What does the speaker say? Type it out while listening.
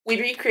We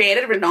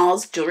recreated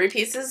Ronal's jewelry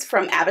pieces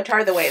from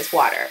Avatar: The Way is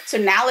Water. So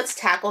now let's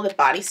tackle the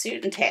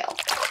bodysuit and tail.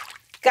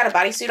 Got a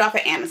bodysuit off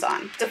of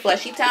Amazon. It's a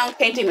fleshy tone,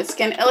 painting with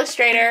Skin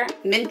Illustrator,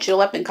 mint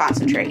julep, and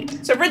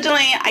concentrate. So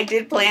originally, I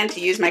did plan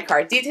to use my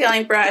card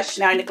detailing brush.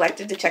 Now I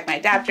neglected to check my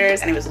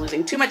adapters, and I was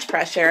losing too much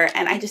pressure,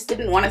 and I just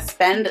didn't want to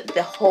spend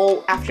the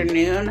whole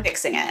afternoon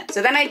fixing it.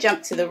 So then I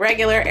jumped to the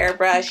regular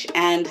airbrush,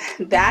 and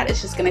that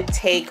is just gonna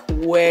take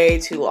way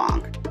too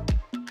long.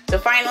 So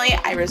finally,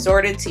 I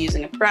resorted to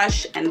using a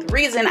brush, and the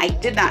reason I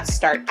did not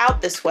start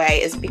out this way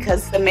is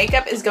because the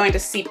makeup is going to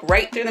seep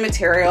right through the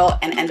material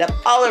and end up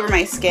all over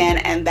my skin,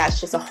 and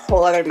that's just a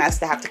whole other mess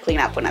to have to clean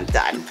up when I'm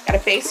done. Got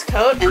a base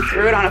coat and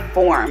threw it on a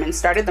form and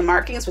started the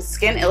markings with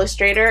Skin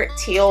Illustrator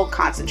Teal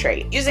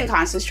Concentrate. Using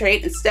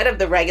concentrate instead of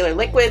the regular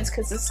liquids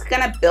because this is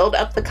gonna build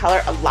up the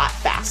color a lot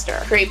faster.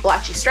 Create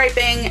blotchy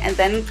striping and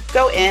then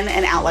go in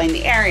and outline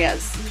the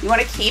areas. You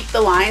wanna keep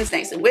the lines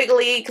nice and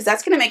wiggly because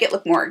that's gonna make it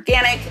look more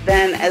organic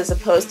than as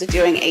opposed to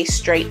doing a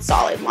straight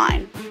solid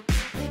line.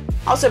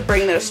 Also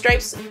bring those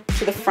stripes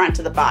to the front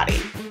of the body,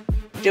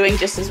 doing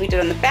just as we did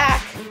on the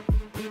back.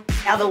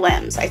 Now the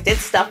limbs. I did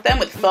stuff them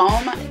with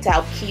foam to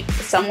help keep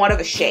somewhat of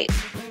a shape.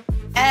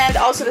 And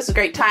also this is a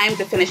great time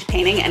to finish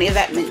painting any of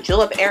that mint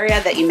julep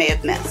area that you may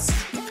have missed.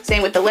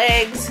 Same with the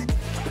legs.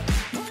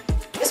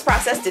 This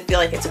process did feel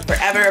like it took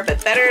forever,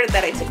 but better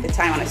that I took the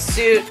time on a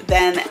suit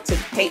than to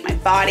paint my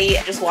body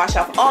and just wash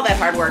off all that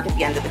hard work at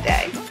the end of the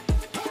day.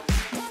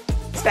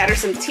 Spatter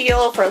some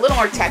teal for a little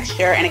more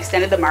texture and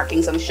extended the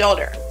markings on the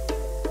shoulder.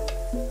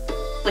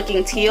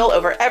 Flicking teal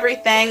over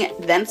everything,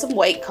 then some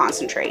white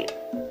concentrate.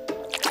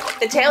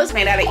 The tail is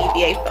made out of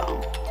EVA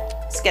foam.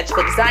 Sketch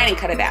the design and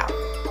cut it out.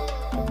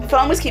 The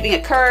foam was keeping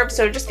a curve,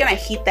 so just gonna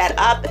heat that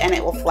up and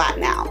it will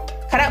flatten out.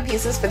 Cut out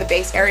pieces for the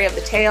base area of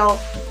the tail,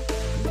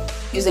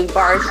 using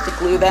bars to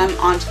glue them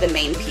onto the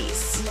main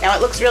piece. Now it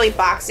looks really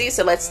boxy,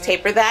 so let's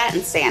taper that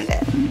and sand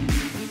it.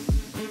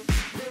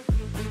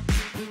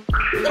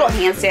 Little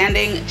hand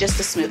sanding just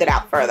to smooth it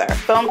out further.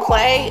 Foam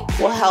clay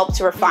will help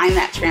to refine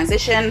that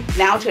transition.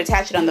 Now to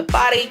attach it on the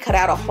body, cut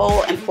out a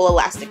hole and pull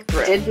elastic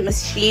through. Did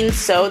machine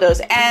sew those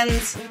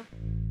ends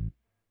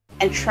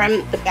and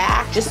trim the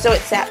back just so it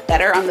sat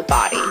better on the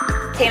body.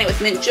 Paint it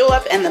with mint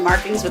julep and the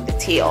markings with the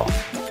teal,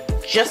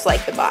 just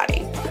like the body.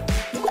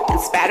 And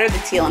spatter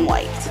the teal and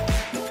white.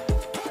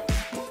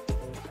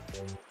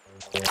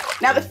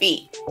 Now the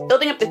feet.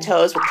 Building up the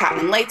toes with cotton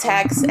and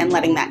latex and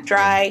letting that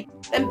dry,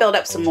 then build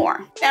up some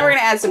more. Now we're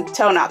gonna add some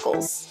toe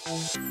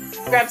knuckles.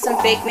 Grab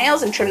some fake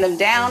nails and trim them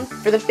down.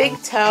 For the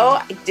big toe,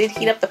 I did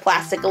heat up the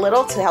plastic a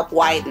little to help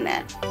widen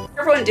it.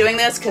 Careful when doing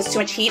this because too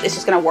much heat is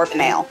just gonna warp the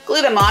nail.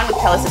 Glue them on with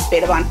Pelias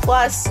Beta Bond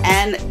Plus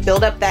and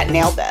build up that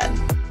nail bed.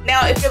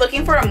 Now, if you're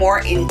looking for a more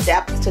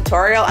in-depth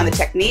tutorial on the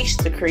techniques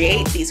to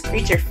create these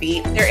creature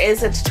feet, there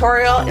is a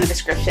tutorial in the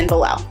description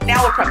below.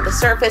 Now we'll prep the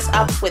surface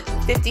up with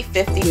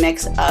 50-50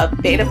 mix of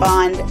Beta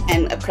Bond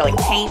and acrylic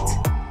paint.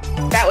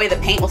 That way the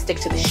paint will stick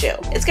to the shoe.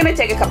 It's gonna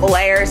take a couple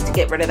layers to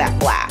get rid of that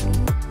black.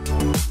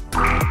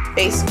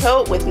 Base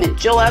coat with mint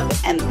julep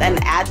and then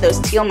add those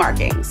teal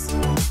markings.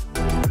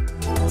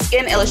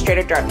 Skin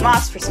Illustrator Dark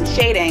Moss for some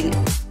shading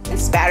and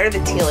spatter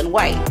the teal and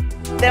white.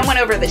 Then went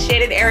over the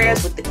shaded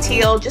areas with the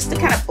teal just to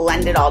kind of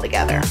blend it all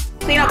together.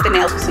 Clean up the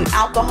nails with some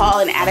alcohol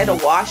and added a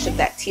wash of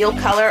that teal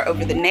color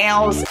over the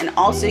nails and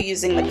also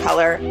using the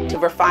color to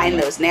refine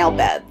those nail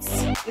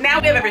beds.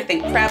 Now we have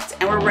everything prepped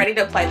and we're ready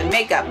to apply the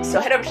makeup,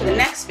 so head over to the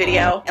next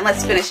video and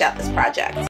let's finish out this project.